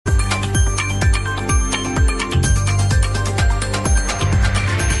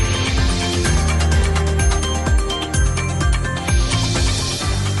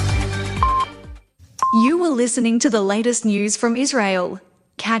listening to the latest news from Israel.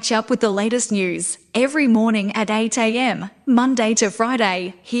 Catch up with the latest news every morning at 8 a.m, Monday to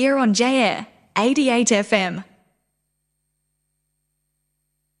Friday, here on JAIR 88 FM.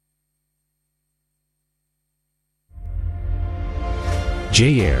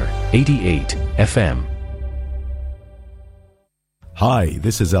 JAIR 88 FM. Hi,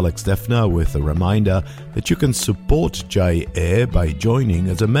 this is Alex Defner with a reminder that you can support JAIR by joining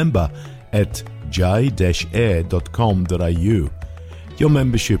as a member at jai-air.com.au. Your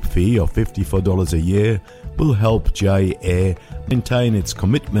membership fee of $54 a year will help JAIR maintain its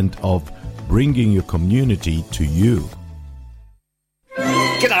commitment of bringing your community to you.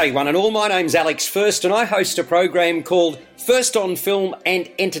 G'day one and all, my name's Alex First and I host a program called First on Film and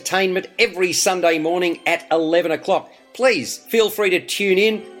Entertainment every Sunday morning at 11 o'clock. Please feel free to tune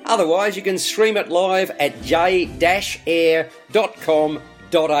in, otherwise you can stream it live at j-air.com.au.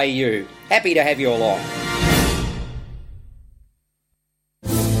 Happy to have you along.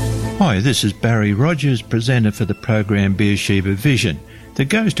 Hi, this is Barry Rogers, presenter for the program Beersheba Vision, that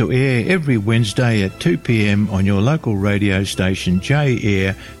goes to air every Wednesday at 2 p.m. on your local radio station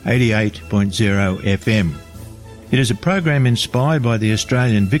JAIR 88.0 FM. It is a program inspired by the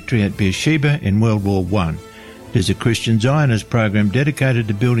Australian victory at Beersheba in World War I. It is a Christian Zionist program dedicated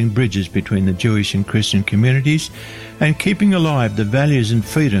to building bridges between the Jewish and Christian communities and keeping alive the values and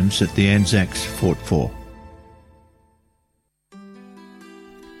freedoms that the Anzacs fought for.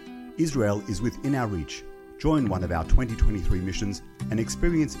 Israel is within our reach. Join one of our 2023 missions and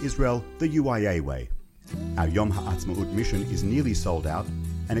experience Israel the UIA way. Our Yom HaAtzmaut mission is nearly sold out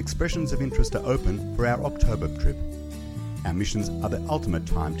and expressions of interest are open for our October trip. Our missions are the ultimate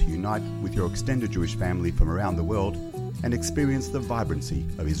time to unite with your extended Jewish family from around the world and experience the vibrancy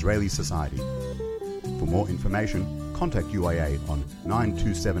of Israeli society. For more information, contact UIA on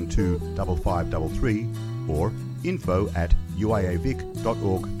 9272 5533 or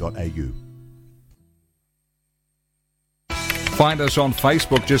info@uiavic.org.au. Find us on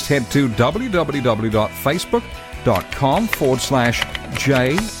Facebook. Just head to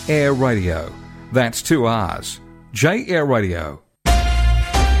www.facebook.com/JAIR Radio. That's 2 R's. JAIR Radio.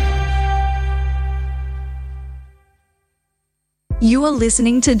 You are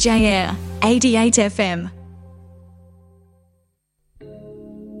listening to JAIR 88 FM.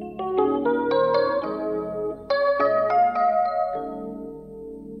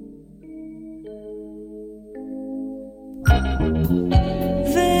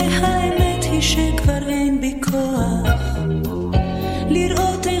 והאמת היא שכבר אין בי כוח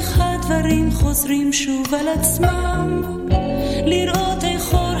לראות איך הדברים חוזרים שוב על עצמם, לראות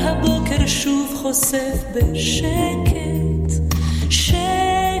איך אור הבוקר שוב חושף בשקט, שקט.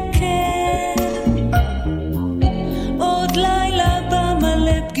 עוד לילה בא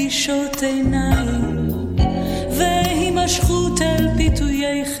מלא פגישות עיניים והימשכות אל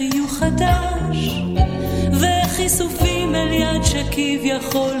פיתויי חיוך חדש וחיסופים אל יד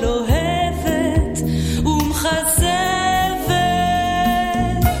שכביכול אוהבת ומחזבת.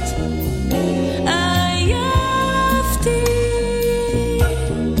 עייפתי,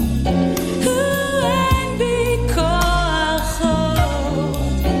 אין בי כוח עוד.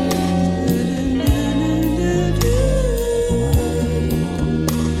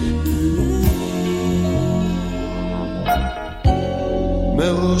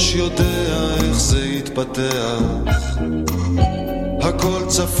 מראש יודע איך זה יתפתח, הכל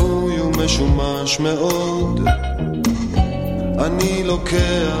צפוי ומשומש מאוד. אני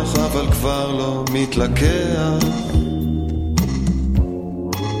לוקח אבל כבר לא מתלקח,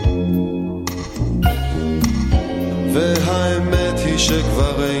 והאמת היא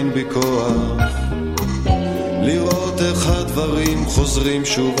שכבר אין בי כוח לראות איך הדברים חוזרים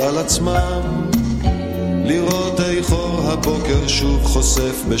שוב על עצמם, לראות איך אור הבוקר שוב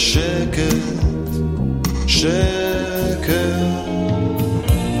חושף בשקט, שקט.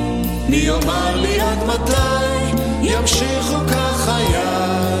 מי יאמר לי עד מתי ימשיכו כך חיי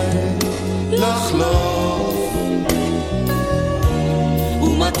לחלוף,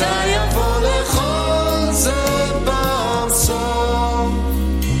 ומתי יבוא לכל זה פעם סוף.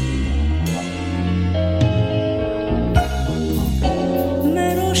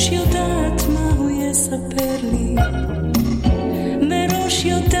 מראש יודעת מה הוא יספר לי, מראש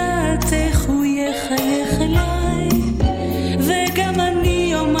יודעת איך הוא יחייך אליי, וגם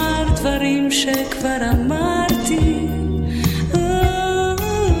אני אומר דברים שכבר אמרתי.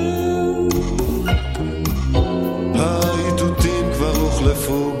 העיתותים כבר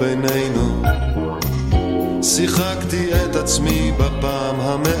הוחלפו בינינו, שיחקתי את עצמי בפעם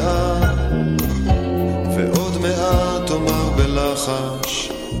המאה, ועוד מעט אומר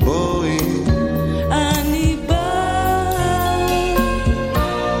בלחש בואי. אני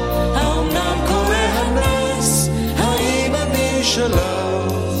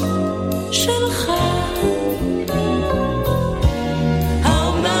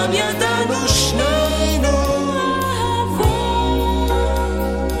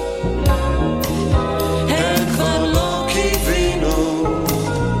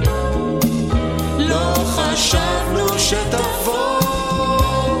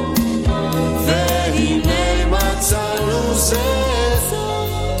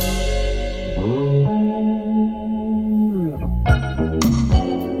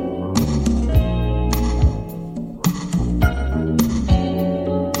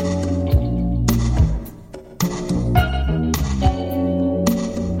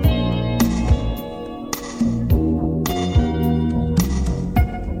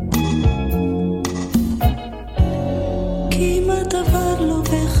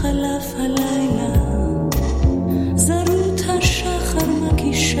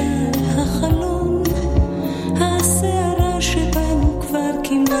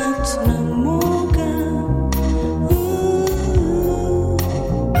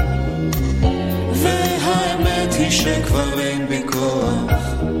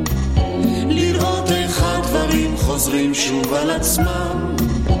חוזרים שוב על עצמם,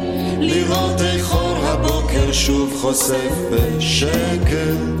 לראות איך אור הבוקר שוב חושף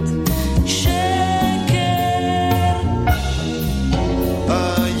בשקט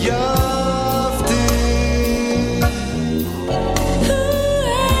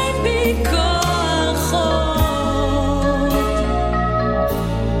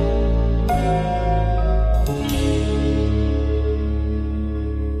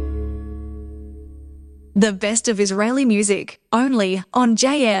The best of Israeli music, only on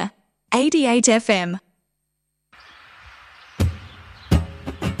JAIR 88 FM.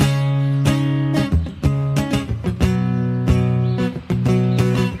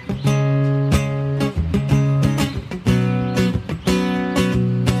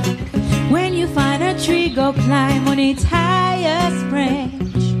 When you find a tree, go climb on its highest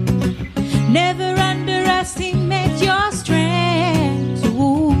branch. Never underestimate your strength.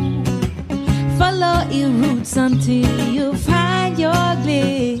 Ooh. Follow your roots until you find your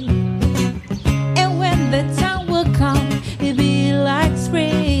glee. And when the time will come, it'll be like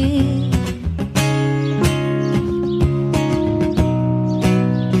spring.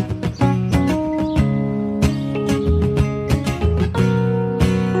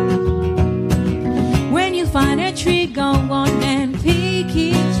 When you find a tree, go on and pick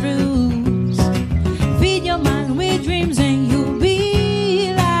its roots. Feed your mind with dreams and you'll be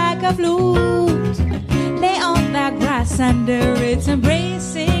like a flute. Grass under its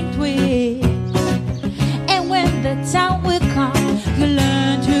embracing twigs. And when the time will come, you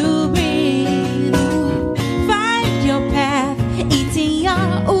learn to breathe. Ooh. Find your path, eating your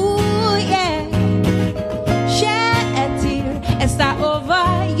ooh yeah. Shed a tear and start over.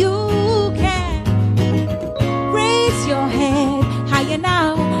 You can raise your head higher now.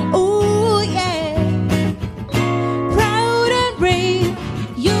 Ooh yeah. Proud and brave,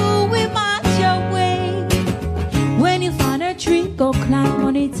 you will march your way. When you find a tree, go climb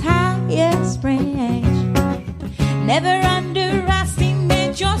on its highest branch. Never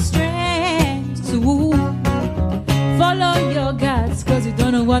underestimate your strength. Ooh. Follow your guts, cause you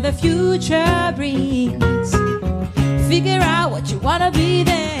don't know what the future brings. Figure out what you wanna be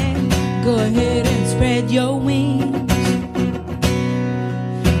then. Go ahead and spread your wings.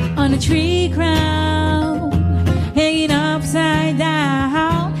 On a tree crown, hanging upside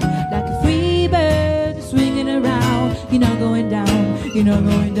down, like a free bird swinging around. You're not going down, you're not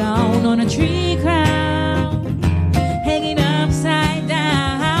going down. On a tree crown, hanging upside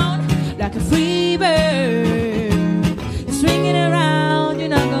down, like a free bird swinging around.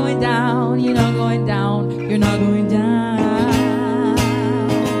 You're not going down, you're not going down, you're not going down.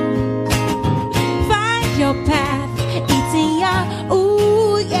 Find your path, eating your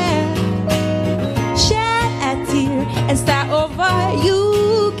ooh yeah. Shed a tear and start over. You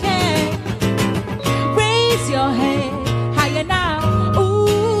can raise your head higher now.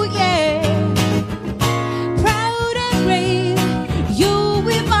 Ooh yeah. Proud and brave, you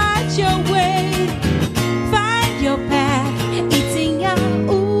will march your way. Find your path, eating your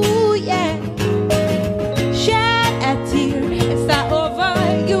ooh yeah. Shed a tear and start over.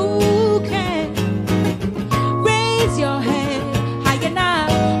 You can raise your head higher now.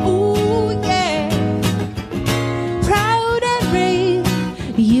 Ooh yeah. Proud and brave,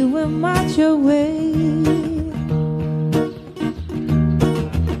 you will march your way.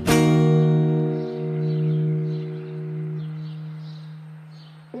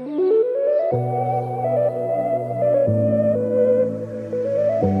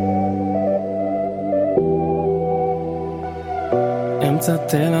 אמצע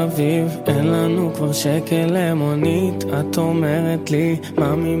תל אביב, אין לנו כבר שקל למונית. את אומרת לי,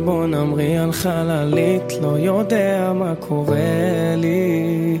 ממי בוא נמריא על חללית. לא יודע מה קורה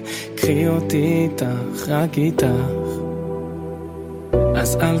לי, קחי אותי איתך, רק איתך.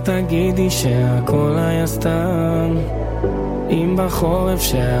 אז אל תגידי שהכל היה סתם. אם בחורף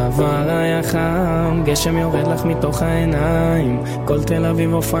שעבר היה חם, גשם יורד לך מתוך העיניים, כל תל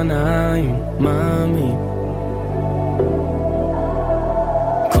אביב אופניים, ממי.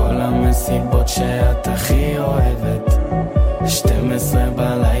 המסיבות שאת הכי אוהבת, 12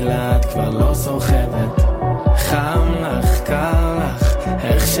 בלילה את כבר לא סוחבת. חם לך, קר לך,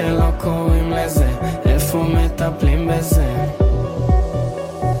 איך שלא קוראים לזה, איפה מטפלים בזה?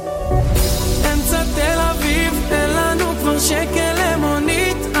 אמצע תל אביב, אין לנו כבר שקל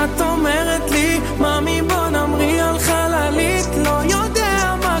למונית. את אומרת לי, ממי בוא נמריא על חללית. לא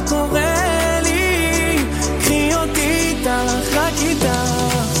יודע מה קורה לי, קחי אותי איתך, רק איתך.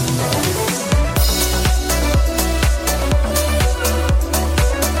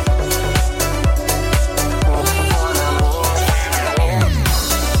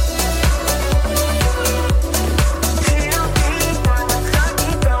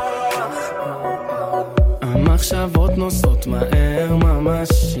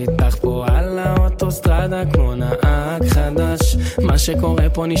 שקורה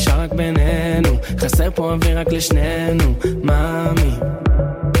פה נשאר רק בינינו, חסר פה אוויר רק לשנינו, מאמי.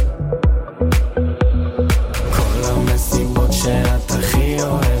 כל המסיבות שאת הכי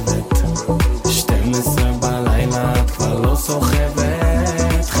אוהבת, 12 בלילה את כבר לא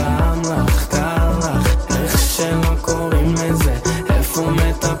סוחבת, חם לך, קר לך, איך שלא קוראים לזה, איפה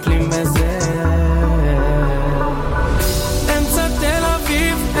מטפלים בזה? אמצע תל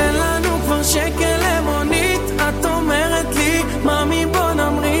אביב, אין לנו כבר שקל למונית, את אומרת לי, ממי בוא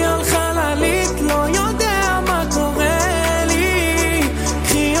נמריא על חללית, לא יודע מה קורה לי,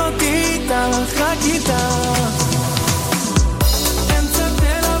 קחי אותי איתך, רק איתך.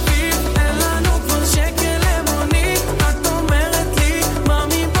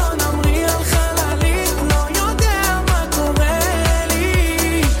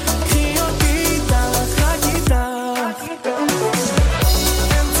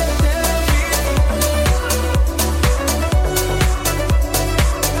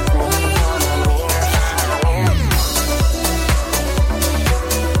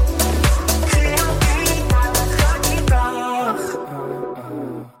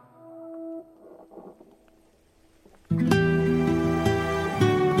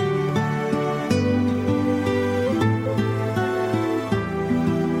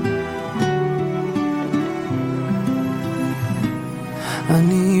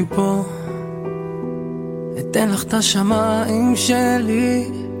 אני פה, אתן לך את השמיים שלי,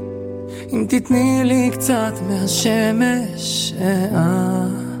 אם תתני לי קצת מהשמש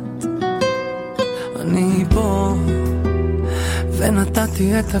שאת. אני פה,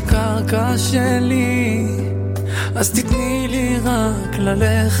 ונתתי את הקרקע שלי, אז תתני לי רק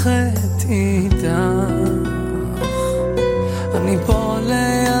ללכת איתך. אני פה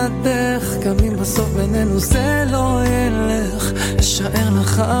לידך, גם אם בסוף בינינו זה לא ילך, אשאר לך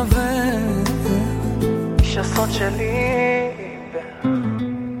חבר, איש הסוד שלי.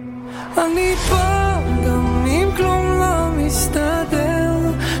 אני פה, גם אם כלום לא מסתדר,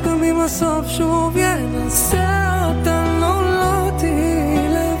 גם אם הסוף שוב ינסה אותנו לא תהי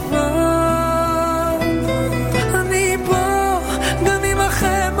לבד. אני פה, גם אם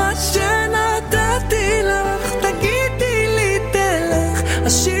אחרי מה שנתתי לך, תגידי לי תלך,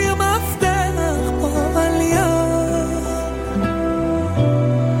 השיר מפתח פה על יד,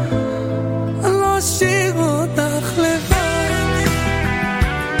 אני לא אשאיר אותך לבד.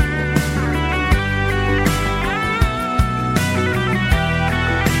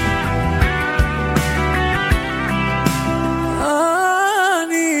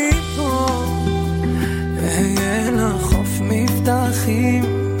 אני פה, אהיה לך חוף מבטחים,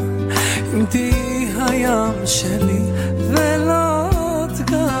 אם תהי הים שלי ולא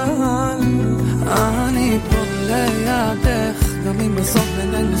תגל. אני פה לידך, גם אם בסוף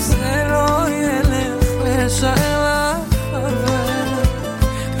בינינו זה לא ילך, לשאר לך חבר,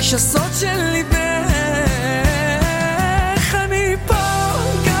 איש הסוד של ליבך. אני פה,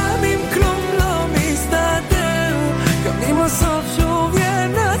 גם אם כלום לא מסתדר, גם אם הסוף שוב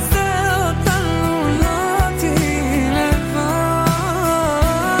ינסה אותנו לא תהי לבד.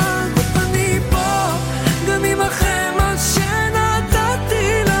 אני פה, גם אם אחרי מה שנתתי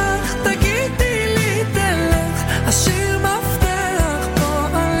לך, תגידי לי תלך, השיר מפתח פה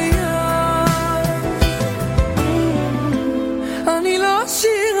על יד, אני לא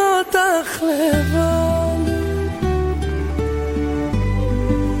אשאיר אותך לבד.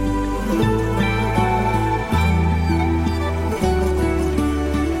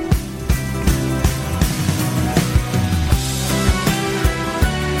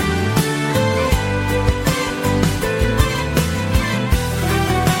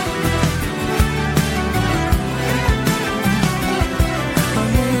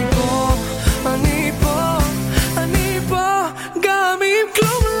 אני פה, אני פה, אני פה, גם אם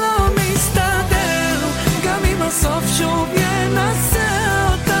כלום לא מסתדר, גם אם הסוף שוב ינסה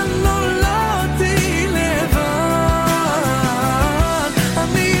אותנו לא תהי לבד.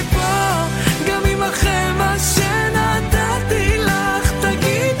 אני פה, גם אם אחרי מה שנתתי לך,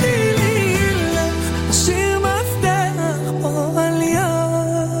 תגידי לי לך, השיר מפתח פה על יד,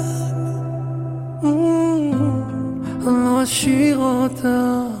 אני לא אשאיר אותך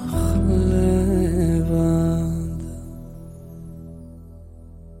לבד.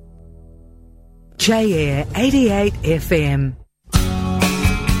 JAIR 88 FM.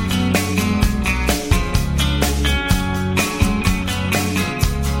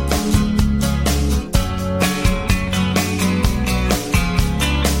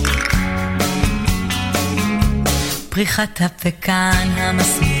 פריחת הפקן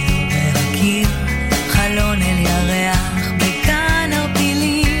המסמיר והקיר, חלון אל ירח בגן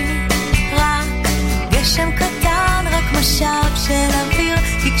הרפילים, רק גשם קטן, רק משב של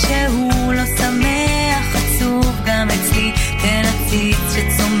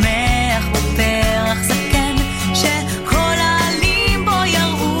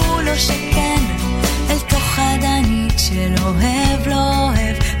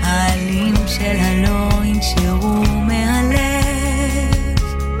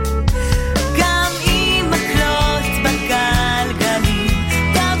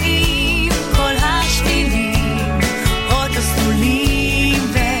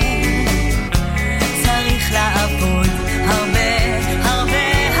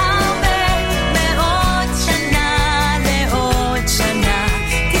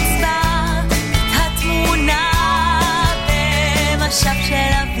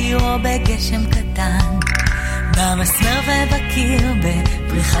בגשם קטן, במסמר ובקיר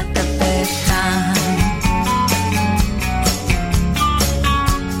בפריחת הפתן.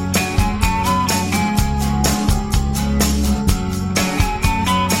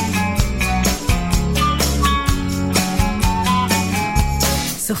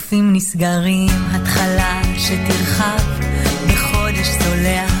 סופים נסגרים, התחלה שתרחב בחודש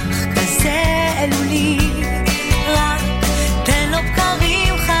סולח כזה אלולי, רק תן לו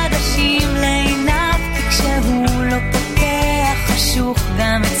בקרים חדשים לעיניו, כי כשהוא לא פותח חשוך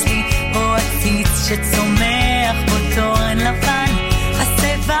גם אצלי, או עציץ שצומח בו תורן לבן,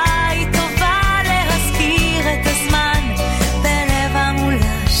 הסביבה היא טובה להזכיר את הזמן, בלב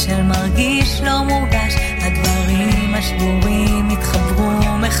המולה של מרגיש לא מורגש, הדברים השבורים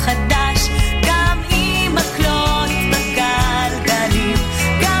התחברו מחדש, גם עם מקלות בגלגלים,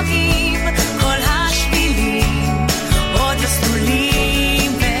 גם עם כל השבילים עוד לא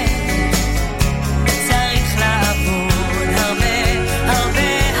סלולים, וצריך לעבוד הרבה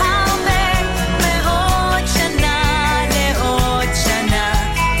הרבה הרבה מעוד שנה לעוד שנה,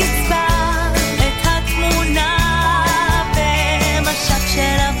 תצבע את התמונה במשק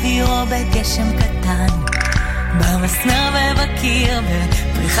של אוויר או בגשם קטן, במסמר ובקיר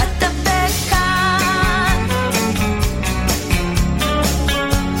בפריחת הפתן.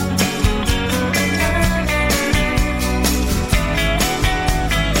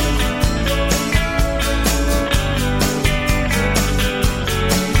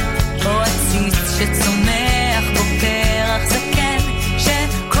 או עציץ שצומח בו פרח זקן,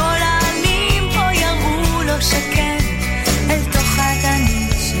 שכל העלים פה יראו לו שכן, אל תוך הגנים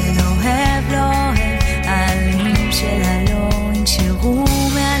שלא אוהב לא אוהב, העלים שלה לא ינשרו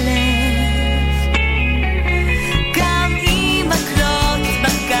מהלב, גם עם מקלות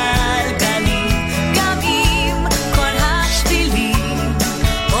בגלגלים, גם עם כל השבילים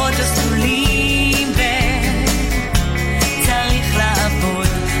עוד לא סלולים, וצריך לעבוד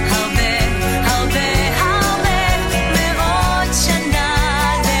הרבה הרבה הרבה מעוד שנה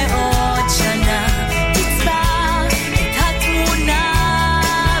לעוד שנה, תצבע את התמונה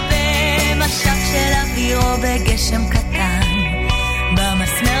במשק של אוויר או בגשם קטן,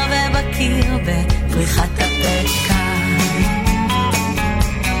 במסמר ובקיר בפריחת הפתן.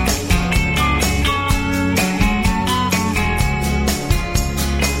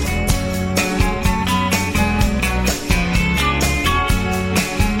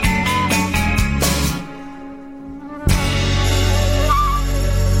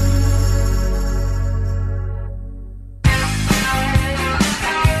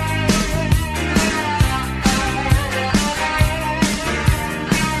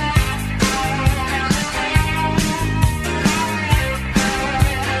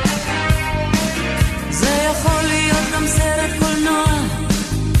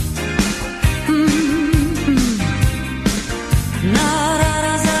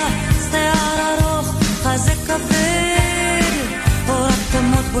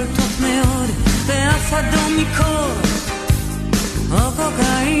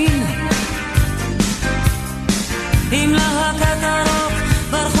 עם להקת הרוק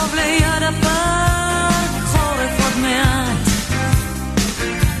ברחוב ליד הפארק, חורף עוד מעט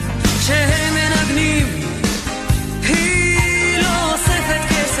שהם מנגנים, היא לא אוספת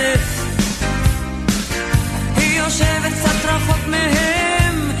כסף, היא יושבת קצת רחוק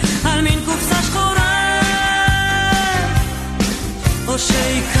מהם על מין קופסה שחורה, או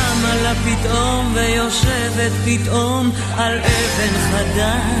שהיא קמה לה פתאום ויושבת פתאום על אבן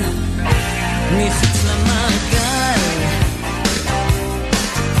חדה מחוץ למעגל,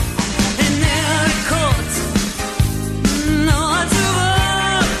 עיניה ריקות, נורא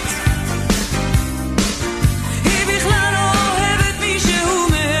עצובות, היא בכלל לא אוהבת מישהו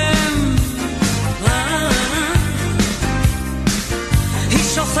מהם, היא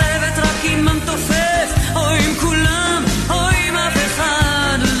שוכבת רק עם ממתופף, או עם כולם, או עם אף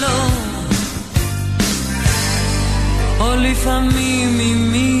אחד לא, או לפעמים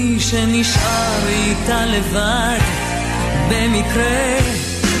עם מי שנשאר איתה לבד במקרה,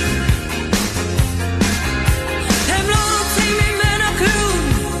 הם לא רוצים ממנה כלום,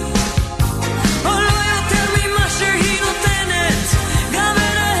 או לא יותר ממה שהיא נותנת, גם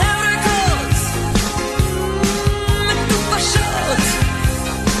עיניה ריקות, מטופשות,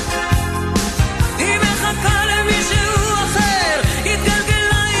 היא מחכה למישהו אחר,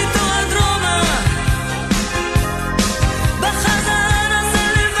 התגלגלה איתו על דרומה, בחזרה נסה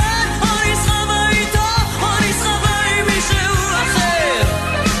לבד, או נסחבה איתו, או נסחבה עם מישהו אחר.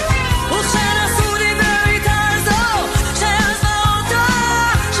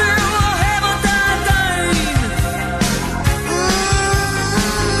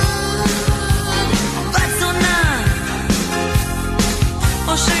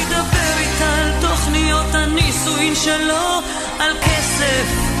 שלו על כסף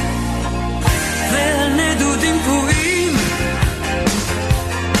ועל נדודים פועים.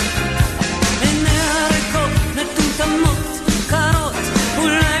 עיניה ריקות, מטומטמות, קרות,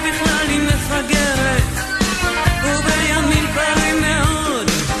 אולי בכלל היא מפגרת, ובימים קרים מאוד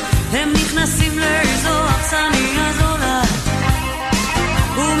הם נכנסים לאיזו אכסניה זולה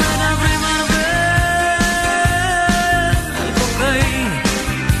ומדברים הרבה על קוקאין,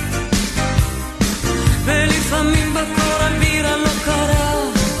 ולפעמים בקור על בירה לא קרה,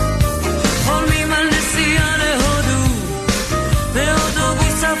 חולמים על נסיעה להודו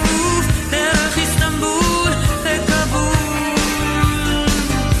באוטובוס צפוף דרך איסטנבול וכבול.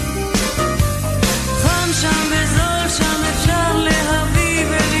 חם שם וזול, שם אפשר להביא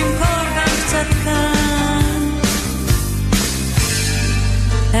ולמכור גם קצת כאן.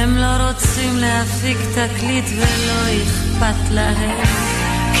 הם לא רוצים להפיק תקליט ולא אכפת להם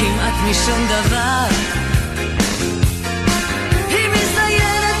כמעט משום דבר. היא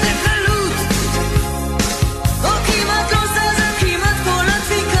מזיינת בקלות או כמעט לא זזה כמעט כל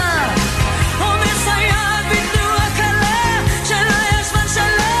הדפיקה, או מסייעת בתנועה קלה שלא יש זמן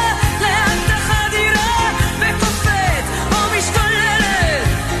שלה להבטחה דירה וקופאת או משתוללת.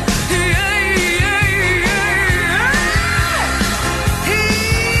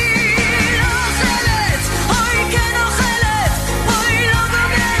 היא לא אוכלת או היא כן אוכלת, או היא לא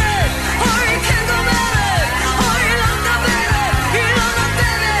גומרת או היא כן גומרת, או היא לא מדברת, היא לא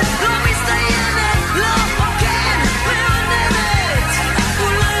נותנת, לא מסתיימת, לא או כן מעוננת.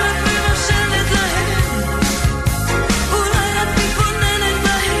 אולי רק מנושנת להם, אולי רק מתבוננת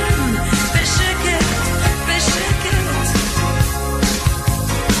בהם בשקט, בשקט.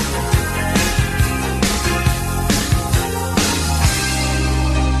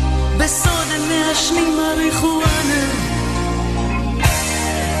 בסוד הם מעשנים מריחואנה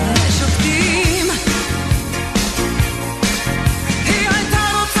ושותקים. היא הייתה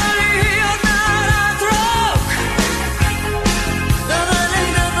רוצה להיות נערת רוק, אבל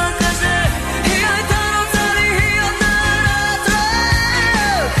אין דבר כזה. היא הייתה רוצה להיות נערת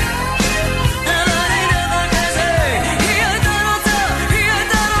רוק, אבל אין דבר כזה. היא הייתה רוצה, היא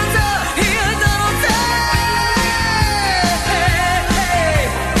הייתה רוצה, היא הייתה רוצה.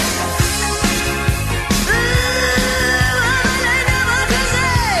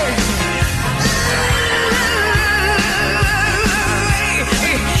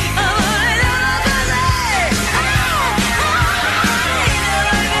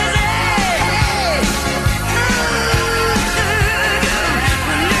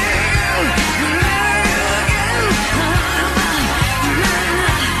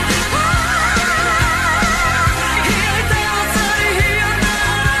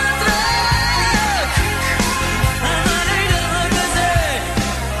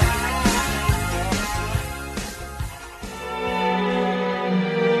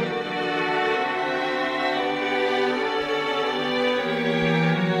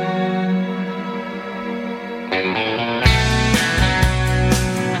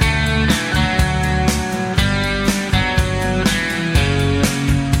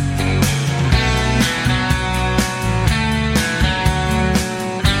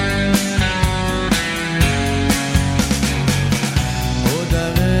 עוד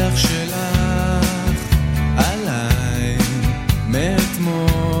הריח שלך עליי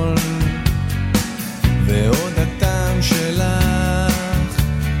מאתמול, ועוד הטעם שלך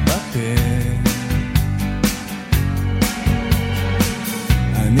בפה.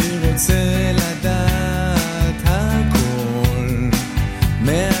 אני רוצה לדעת הכל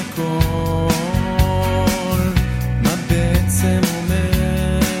מהכל, מה בעצם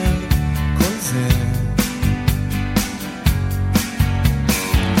אומר כל זה.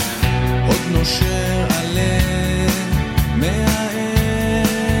 עוד נושר עלה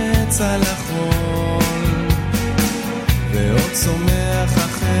מהעץ על החול, ועוד צומח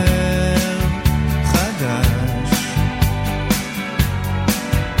אחר חדש.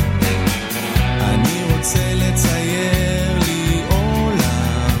 אני רוצה לצייר לי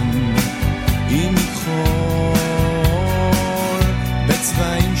עולם עם מכחול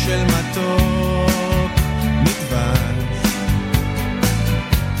בצבעים של מתוק מדבש.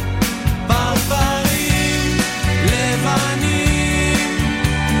 פרפרים לבנים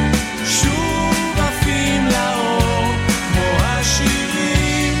שוב עפים לאור כמו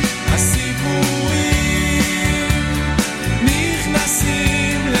השירים, הסיפורים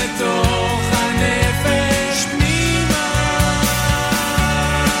נכנסים לתוך הנפש פנימה.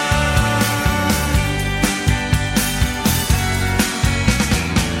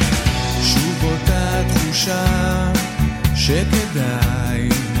 שוב אותה תחושה שכדאי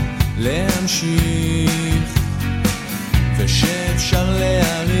להמשיך שאפשר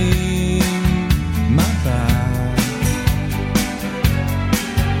להרים מבט,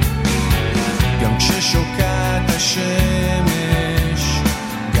 גם כששוקעת השמש,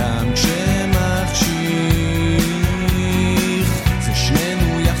 גם כשמחשיך, זה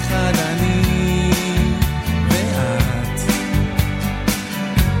שנינו יחד, אני ואת.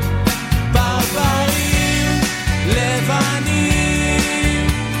 פרפרים לבנים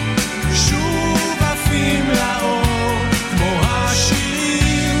שוב עפים לאור, כמו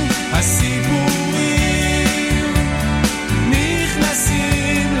השירים, הסיפורים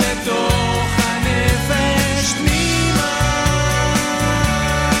נכנסים לתוך הנפש פנימה,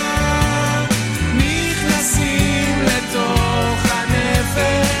 נכנסים לתוך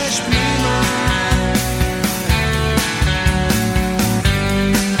הנפש פנימה.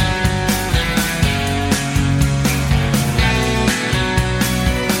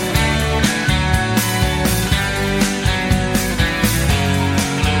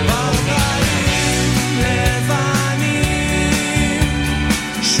 פרפרים לבנים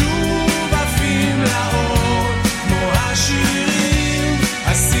שוב עפים לאור, כמו השירים,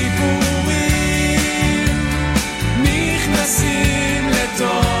 הסיפורים נכנסים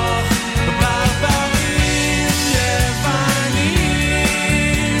לתוך. פרפרים לבנים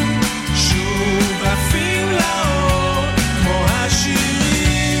שוב עפים לאור, כמו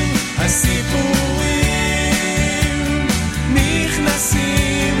השירים, הסיפורים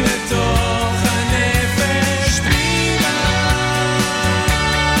נכנסים לתוך הנפש פנימה,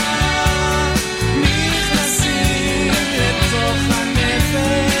 נכנסים לתוך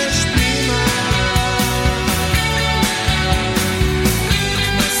הנפש פנימה,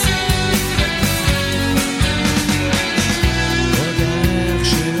 עוד הערך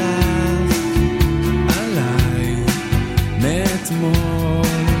שלך עליי מאתמול.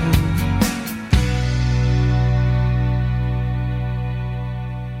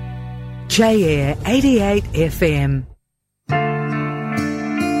 JAir 88 FM.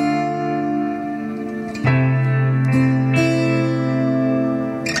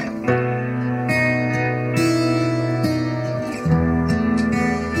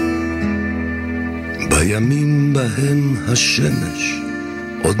 בימים בהם השמש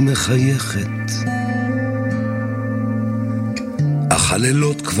עוד מחייכת, אך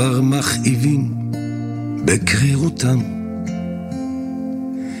הלילות כבר מכאיבים בקרירותם,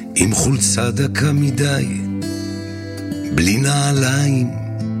 עם חולצה דקה מדי, בלי נעליים,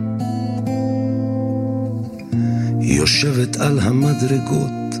 יושבת על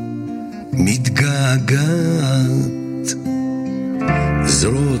המדרגות, מתגעגעת,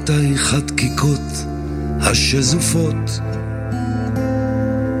 זרועותייך הדקיקות השזופות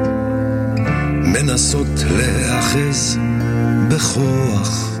מנסות להאחז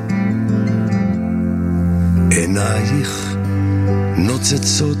בכוח, עינייך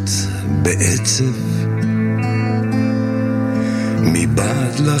נוצצות בעצב,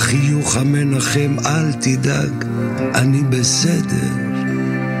 מבעד לחיוך המנחם, אל תדאג, אני בסדר,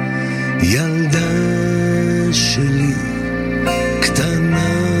 ילדה שלי, קטנה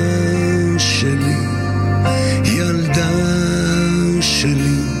שלי, ילדה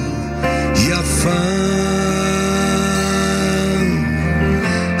שלי, יפה,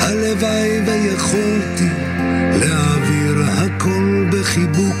 הלוואי ויכולתי להעביר הכל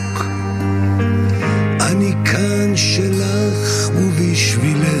בחיבוק, אני כאן שלך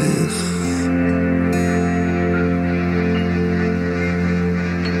ובשבילך.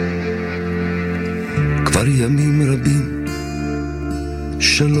 כבר ימים רבים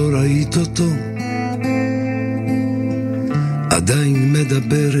שלא ראית אותו, עדיין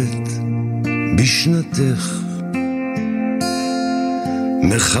מדברת בשנתך,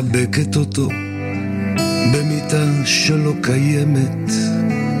 מחבקת אותו במיטה שלא קיימת,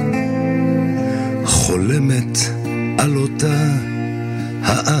 חולמת על אותה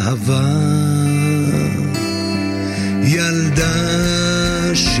האהבה, ילדה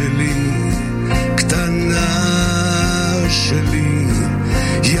שלי, קטנה שלי,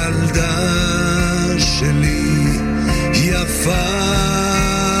 ילדה שלי, יפה,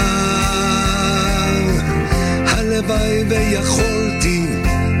 הלוואי ויכולתי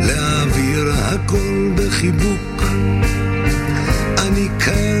להעביר הכל בחיבוק, אני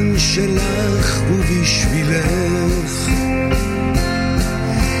כאן שלך ובשבילך,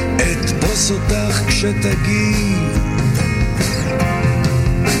 אתפוס אותך כשתגיעי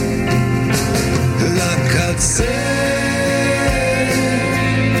לקצה,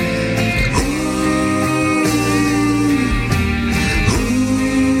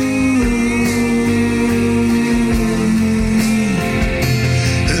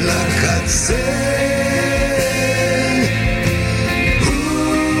 לקצה,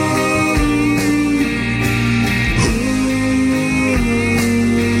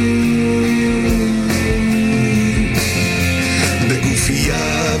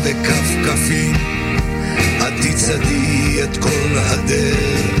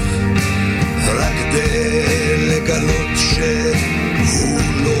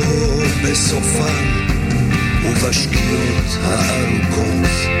 סופן ובשקיעות הארוכות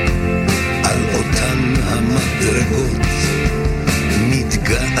על אותן המדרגות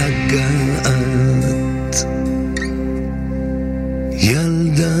מתגעגעת.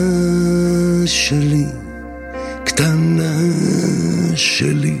 ילדה שלי, קטנה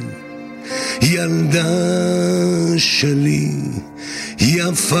שלי, ילדה שלי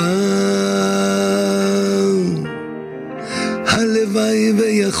יפה, הלוואי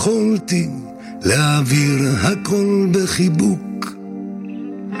ויכולתי להעביר הכל בחיבוק.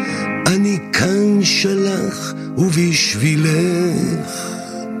 אני כאן שלך ובשבילך,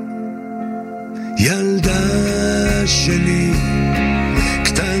 ילדה שלי,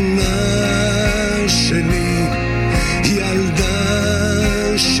 קטנה שלי, ילדה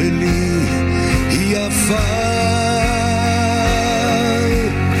שלי יפה,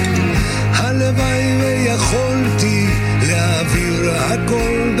 הלוואי ויכולתי להעביר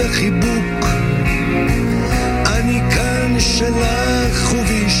הכל בחיבוק. אני כאן שלך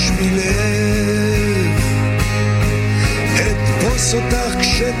ובשבילך, אתפוס אותך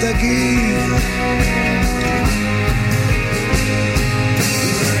כשתגיד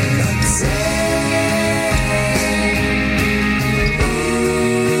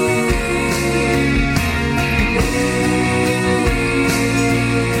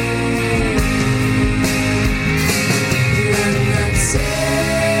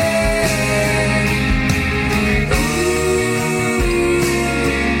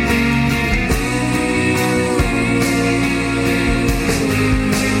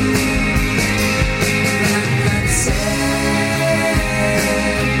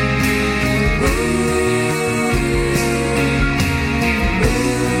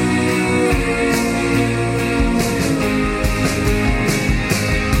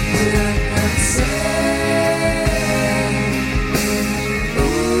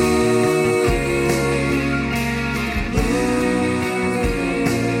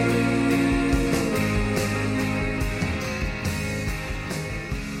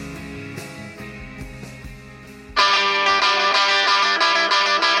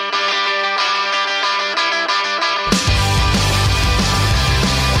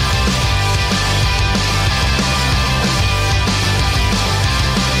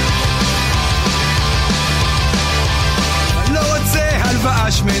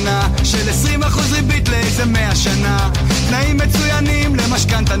שמנה של 20% ריבית לאיזה 100 שנה, תנאים מצוינים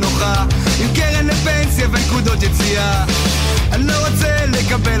למשכנתה נוחה עם קרן לפנסיה ונקודות יציאה. אני לא רוצה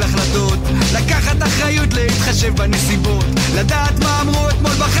לקבל החלטות, לקחת אחריות, להתחשב בנסיבות, לדעת מה אמרו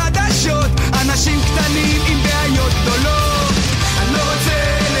אתמול בחדשות, אנשים קטנים עם בעיות גדולות. אני לא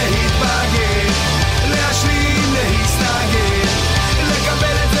רוצה להתבגר, להשלים, להסתגר,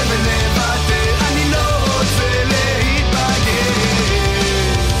 לקבל את זה ולוותר. אני לא רוצה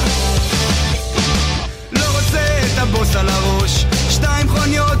הבוס על הראש, 2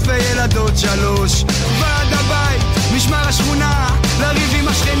 מכוניות וילדות 3, ועד הבית, משמר השכונה, לריב עם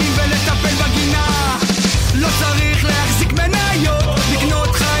השכנים ולטפל בגינה. לא צריך להחזיק מניות,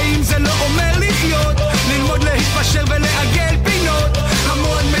 לקנות חיים זה לא אומר לחיות, ללמוד להתפשר ולעגל פינות,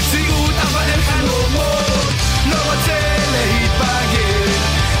 המון מציאות אבל אין חלומות. לא רוצה להתבגר,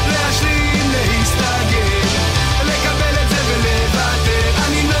 להשלים, להסתגר, לקבל את זה ולוותר.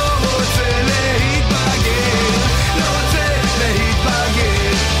 אני לא רוצה להתבגר, לא רוצה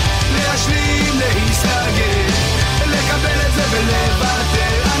להתבגר, להשלים, להסתגר, לקבל את זה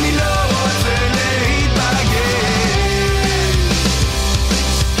ולוותר. אני לא רוצה להתבגר.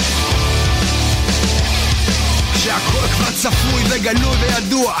 כשהכל כבר צפוי וגלוי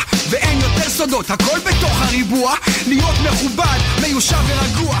וידוע ואין יותר סודות, הכל בתוך הריבוע, להיות מכובד, מיושב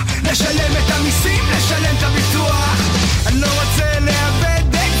ורגוע, לשלם את המיסים, לשלם את הביטוח. אני לא רוצה לאבד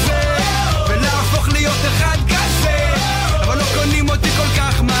את זה ולהפוך להיות אחד כזה, אבל לא קונים אותי כל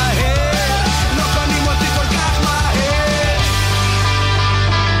כך מהר, לא קונים אותי כל כך מהר.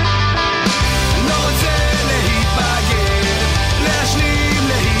 אני לא רוצה להתבגר, להשלים,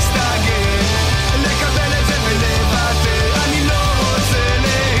 להסתגר, לקבל את זה ולוותר. אני לא רוצה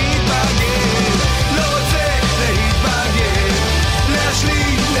להתבגר, לא רוצה להתבגר,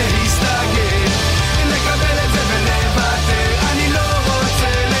 להשלים, להסתגר, לקבל את זה ולוותר. אני לא רוצה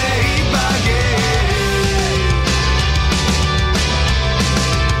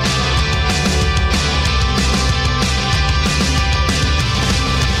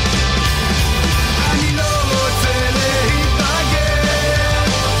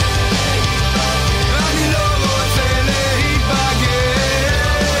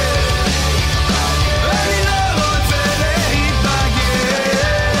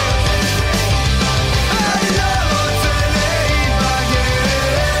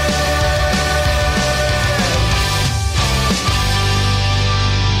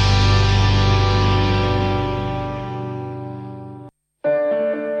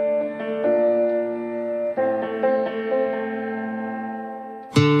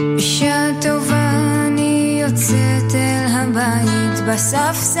בשעה טובה אני יוצאת אל הבית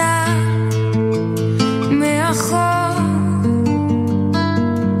בספסל מאחור.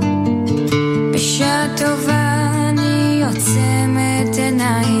 בשעה טובה אני עוצמת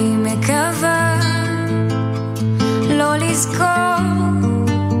עיניים, מקווה לא לזכור.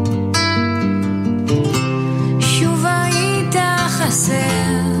 שוב היית חסר,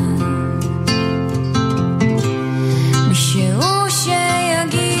 מישהו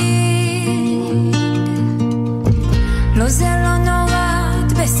שיגיד לא, זה לא נורא,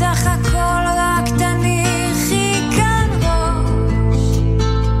 את בסך הכל רק תניחי כאן ראש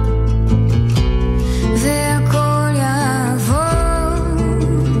והכל יעבור.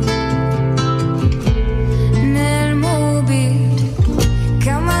 נעלמו בי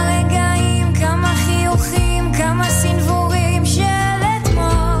כמה רגעים, כמה חיוכים, כמה סנבורים של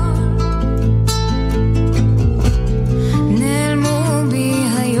אתמול. נעלמו בי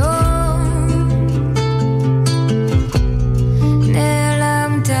היום,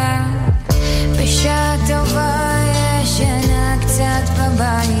 נעלמת. בשעה טובה ישנה קצת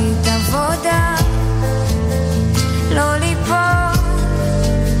בבית, עבודה לא ליפול.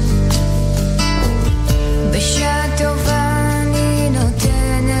 בשעה טובה אני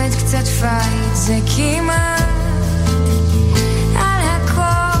נותנת קצת פייט, זה כמעט על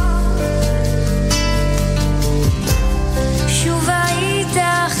הכל. שוב היית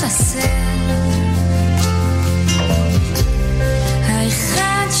חסר,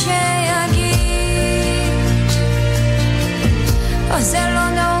 האחד שיגיד או, זה לא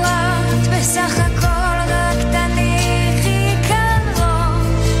נורא, את בסך הכל רק תניחי כאן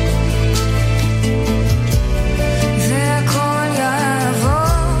ראש והכל יעבור.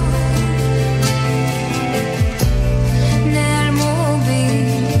 נעלמו בי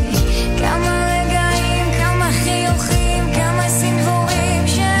כמה רגעים, כמה חיוכים, כמה סנבורים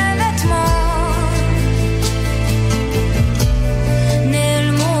של אתמול.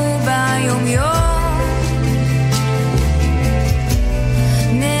 נעלמו ביום יום,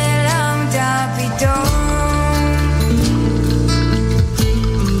 נעלמת פתאום.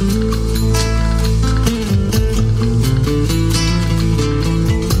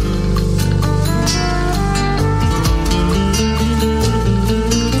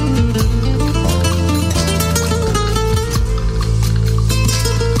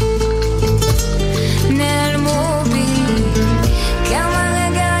 נעלמו בי כמה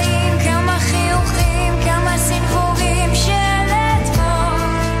רגעים, כמה חיוכים, כמה סנבורים של אתמול.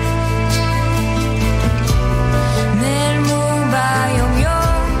 נעלמו ביום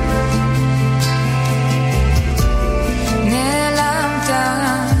יום, נעלמת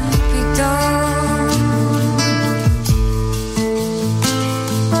פתאום.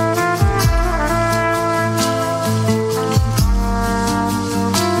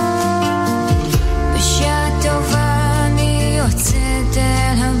 בשעה טובה אני יוצאת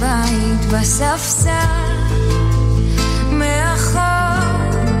אל הבית בספסל מאחור.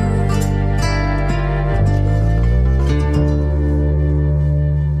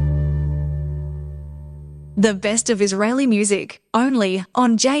 The best of Israeli music, only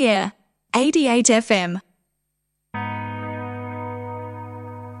on JAIR 88 FM.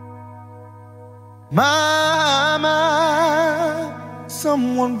 Mama,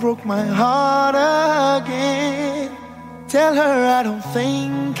 someone broke my heart again. Tell her I don't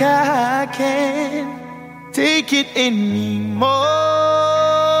think I can take it anymore.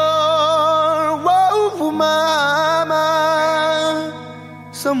 Whoa, Mama,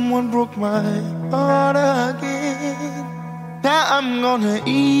 someone broke my heart again. Now I'm gonna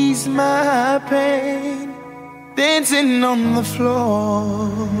ease my pain, dancing on the floor.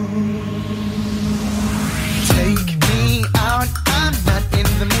 Take me out, I'm not in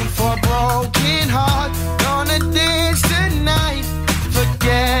the mood for a broken heart. Gonna dance tonight,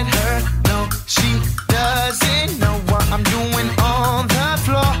 forget her, no, she doesn't know what I'm doing on the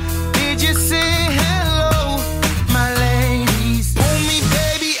floor. Did you say hello, my ladies? Pull me,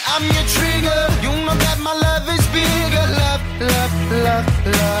 baby, I'm your trigger. You know that my love is bigger. Love, love, love,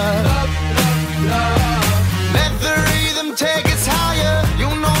 love, love, love, love. Let the rhythm take us higher. You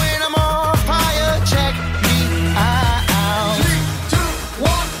know it, I'm on fire. Check me out. 3, 2,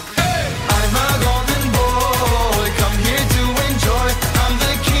 1, hey! I'm a golden boy, come here to enjoy. I'm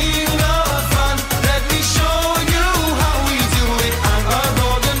the king of fun. Let me show you how we do it. I'm a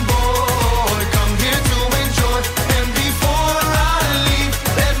golden boy, come here to enjoy. And before I leave,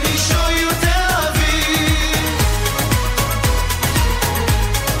 let me show you Tel Aviv.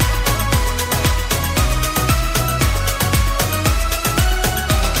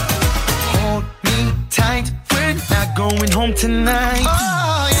 Hold me tight, we're not going home tonight.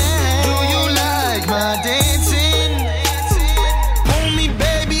 Oh yeah.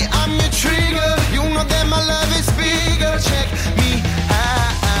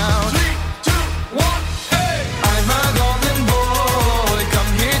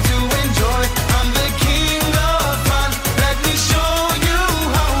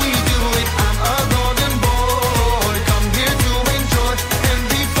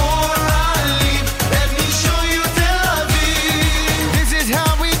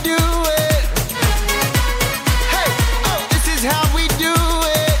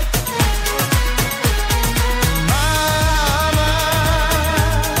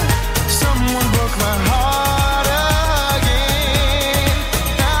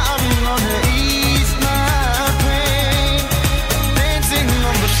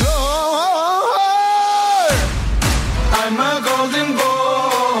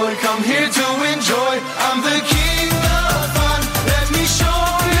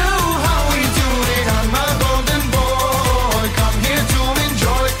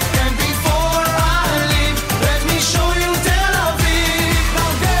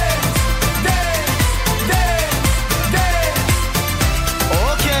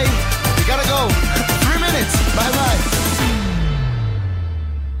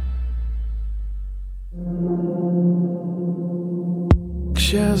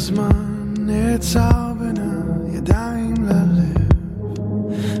 הזמן נעצר בין הידיים ללב,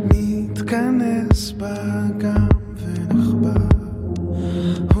 מתכנס באגם ונחבא,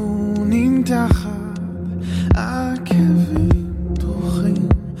 הוא נמתחת עקבים דרוכים,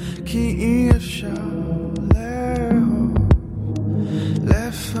 כי אי אפשר לאהוב,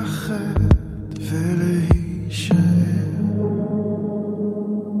 לפחד ולהישאר.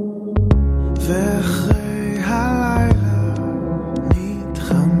 ואחרי הלילה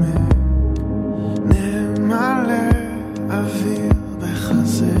נתחמק, נמלא אוויר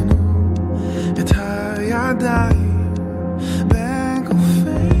בחזנו, את הידיים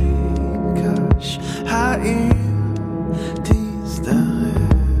בגופי קש, העיר תזדרז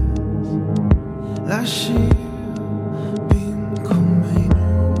לשיר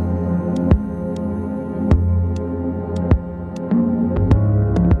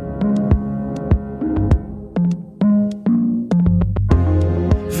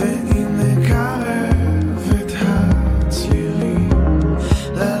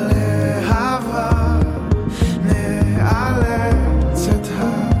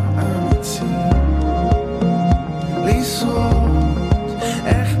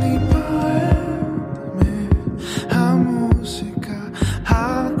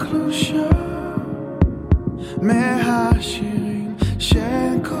מהשירים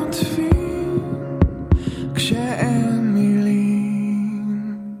שכותבים כשאין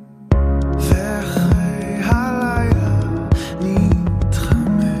מילים. ואחרי הלילה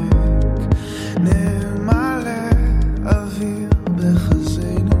נתחמק, נמלא אוויר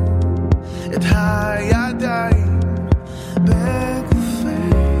בחזנו, את הידיים בגופי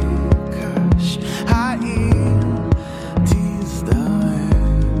קש, העיר תזדרז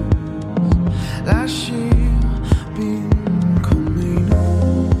לשיר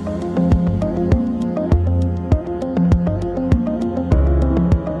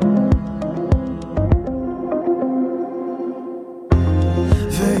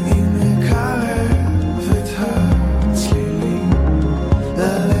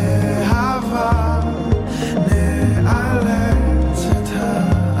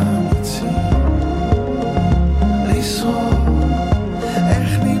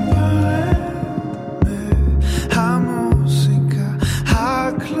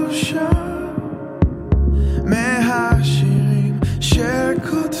מהשירים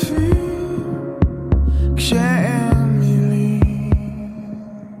שכותבים כשאין מילים.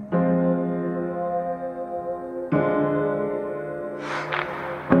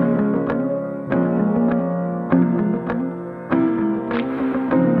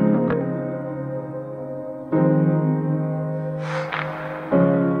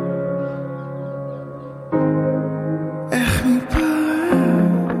 איך ניפרד,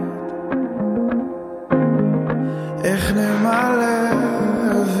 איך נמלא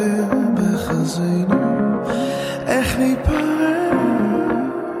אוויר בחזנו, איך ניפרד,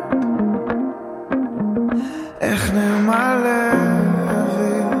 איך נמלא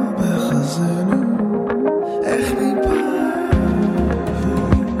אוויר בחזנו, איך ניפרד,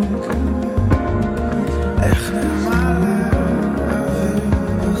 איך נמלא אוויר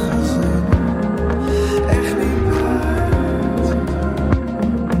בחזנו, איך ניפרד,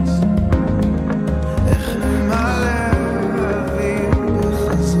 איך נמלא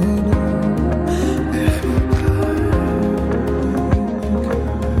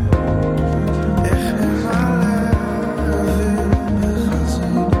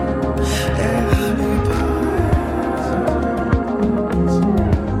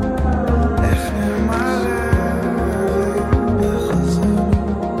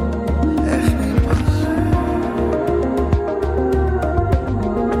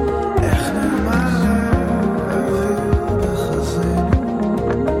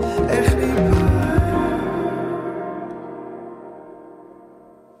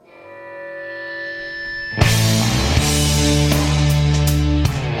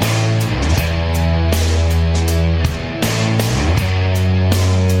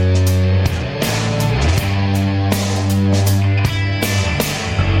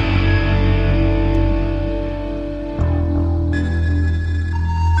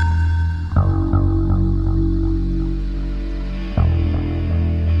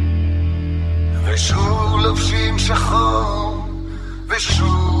ושוב לובשים שחור,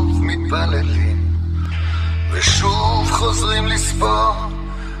 ושוב מתפללים, ושוב חוזרים לספור,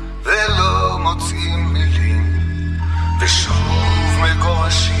 ולא מוצאים מילים, ושוב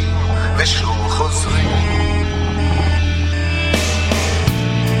מגורשים, ושוב חוזרים.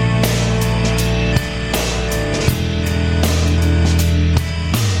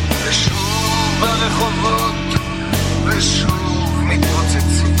 ושוב ברחובות, ושוב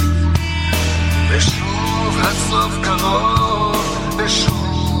מתפוצצים,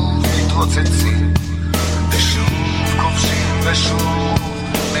 מתפוצצים, ושוב כובשים ושוב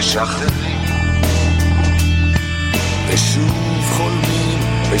משחררים, ושוב חולמים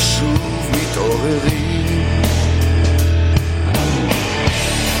ושוב מתעוררים.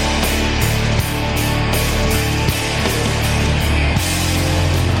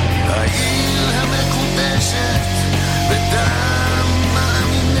 העיר המקודשת בדם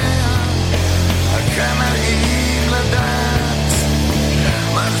מאמיניה, הקנאים לדעת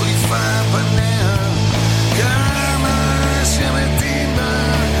מחליפה פניה, כמה שמתים בה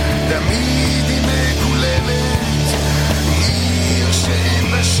תמיד היא מקוללת, עיר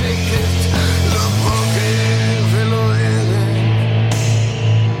שאין בה שקט, לא בוקר ולא ערב,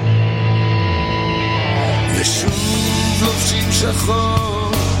 ושוב לובשים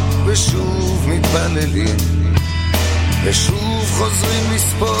שחור ושוב מתפללים, ושוב חוזרים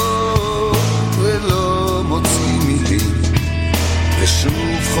לספור ולא מוצאים מילים,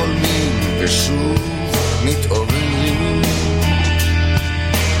 ושוב חולמים ושוב מתעוררים,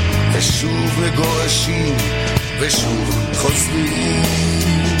 ושוב מגורשים ושוב חוזרים.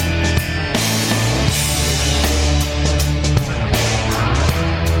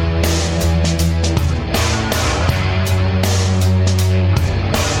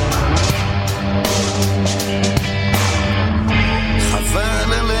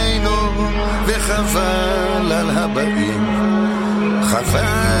 חבל עלינו וחבל על הבאים,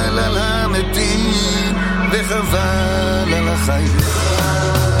 חבל על המתים וחבל על החיים,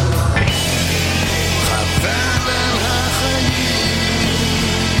 חבל על החיים,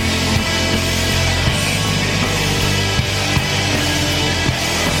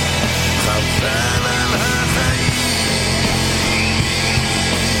 חבל על החיים,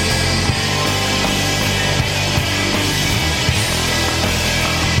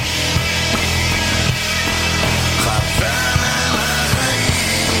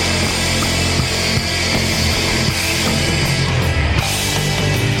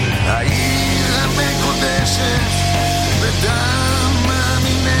 העיר המקודשת בדם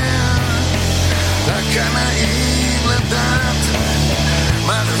מאמיניה, הקנאים לדעת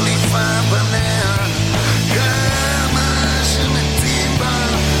מחליפה בניה, כמה שמתים בה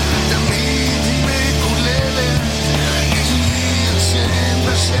תמיד היא מקוללת, עיר שאין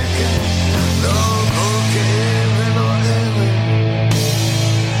בה שקט, לא בוקר ולא ערב,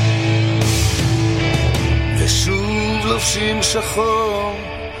 ושוב לובשים שחור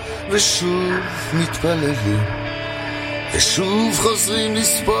ושוב מתפללים, ושוב חוזרים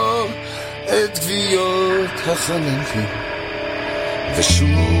לספור את גוויות החנכים,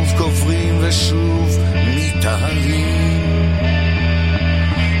 ושוב קוברים ושוב מתאהבים,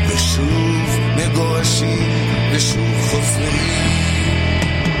 ושוב מגורשים ושוב חוזרים.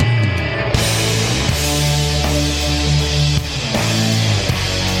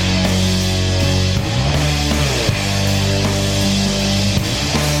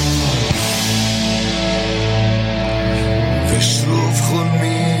 ושוב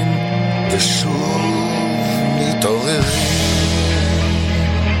חולמים ושוב מתעוררים.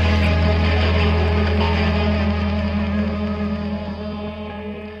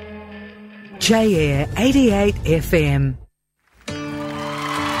 JAIR 88 FM.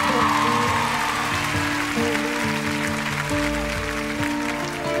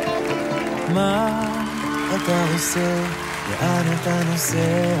 מה אתה עושה? לאן אתה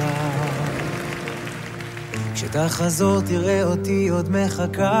נוסע? כשתחזור תראה אותי עוד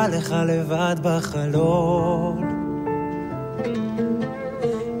מחכה לך לבד בחלון.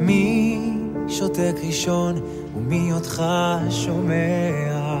 מי שותק ראשון ומי אותך שומע?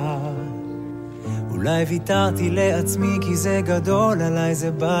 אולי ויתרתי לעצמי כי זה גדול עליי,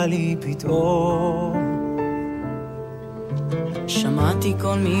 זה בא לי פתאום. שמעתי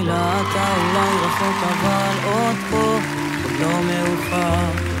כל מילה, אתה אולי רחוק אבל עוד פה, עוד לא מאוחר,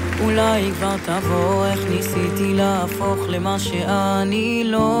 אולי כבר תבוא. איך ניסיתי להפוך למה שאני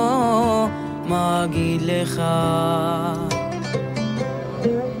לא, מה אגיד לך?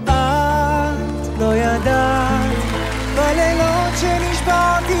 את לא ידעת בלילות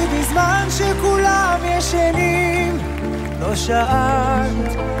שנשברתי בזמן שכולם ישנים, לא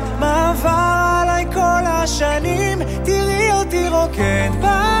שאלת מה עבר עליי כל השנים. תראי אותי רוקד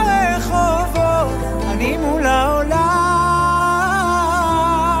ברחובות, אני מול העולם,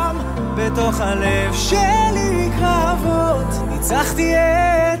 בתוך הלב שלי קרבות, ניצחתי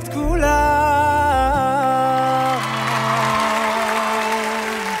את כולם.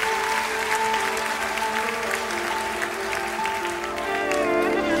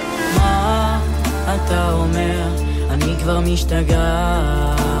 מה אתה אומר? אני כבר משתגע,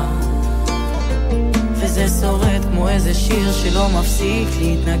 וזה שורד כמו איזה שיר שלא מפסיק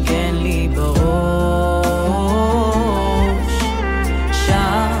להתנגן לי בראש.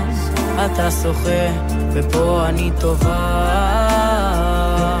 שם אתה שוחה ופה אני טובה.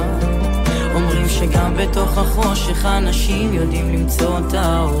 אומרים שגם בתוך החושך אנשים יודעים למצוא את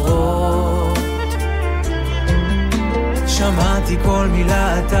האורות. שמעתי כל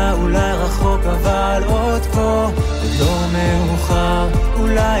מילה, אתה אולי רחוק אבל עוד פה, לא מאוחר,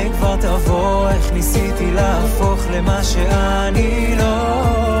 אולי כבר תבוא. איך ניסיתי להפוך למה שאני לא,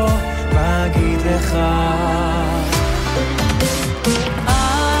 מה אגיד לך?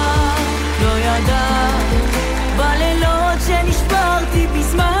 לא ידעת בלילות שנשברתי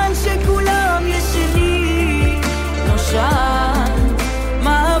בזמן שכולם ישנים. לא שאלת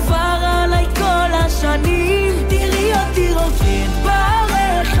מה עבר עליי כל השנים. תראי אותי רוקד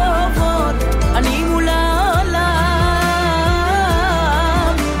ברחובות, אני מול העולם.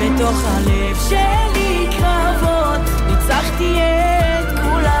 בתוך הלב שלי קרבות, ניצחתי את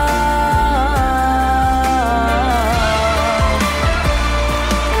כולם.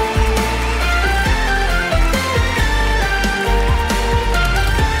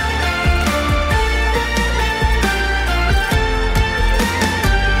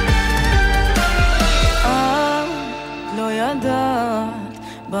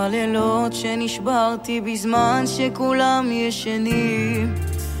 בלילות שנשברתי בזמן שכולם ישנים.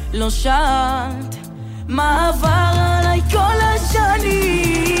 לא שאלת מה עבר עליי כל השנים.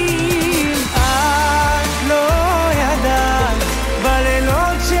 את לא ידעת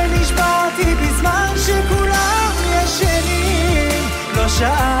בלילות שנשברתי בזמן שכולם ישנים. לא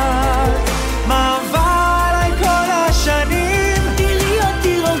שאלת מה עבר עליי כל השנים. תראי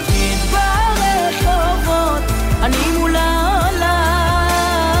אותי רוקד ברחובות, אני מול העולם.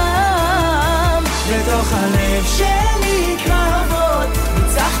 בתוך הלב שלי קרבות,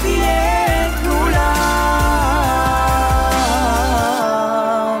 ניצחתי את כולם.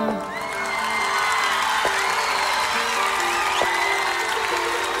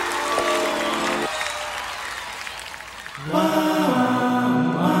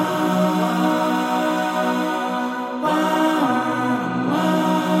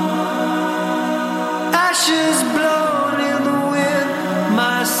 Ashes blown in the wind,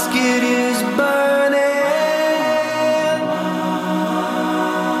 my skin is burning.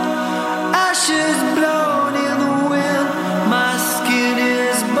 Ashes blown in the wind, my skin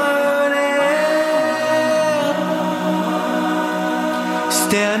is burning.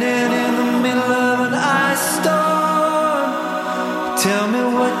 Standing in the middle of an ice storm. Tell me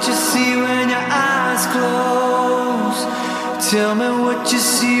what you see when your eyes close. Tell me what you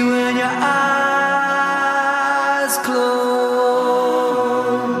see when your eyes close.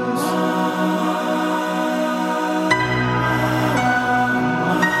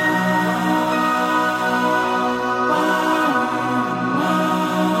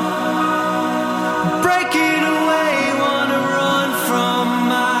 Breaking away, wanna run from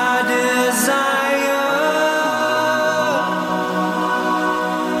my desire.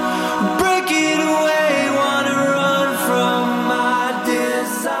 Breaking away, wanna run from my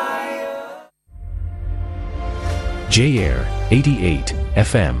desire. J-Air 88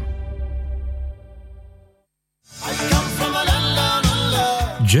 FM.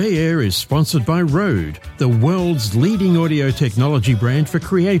 J-Air is sponsored by Rode, the world's leading audio technology brand for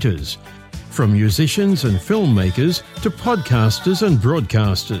creators. From musicians and filmmakers to podcasters and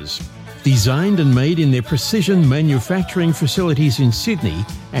broadcasters. Designed and made in their precision manufacturing facilities in Sydney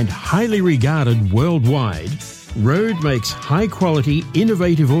and highly regarded worldwide, Rode makes high-quality,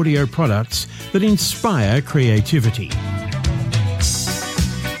 innovative audio products that inspire creativity.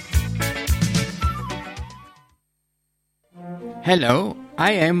 Hello,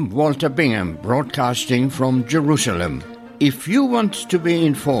 I am Walter Bingham, broadcasting from Jerusalem. If you want to be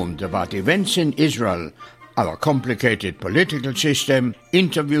informed about events in Israel, our complicated political system,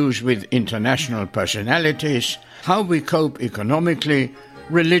 interviews with international personalities, how we cope economically,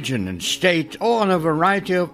 religion and state, or on a variety of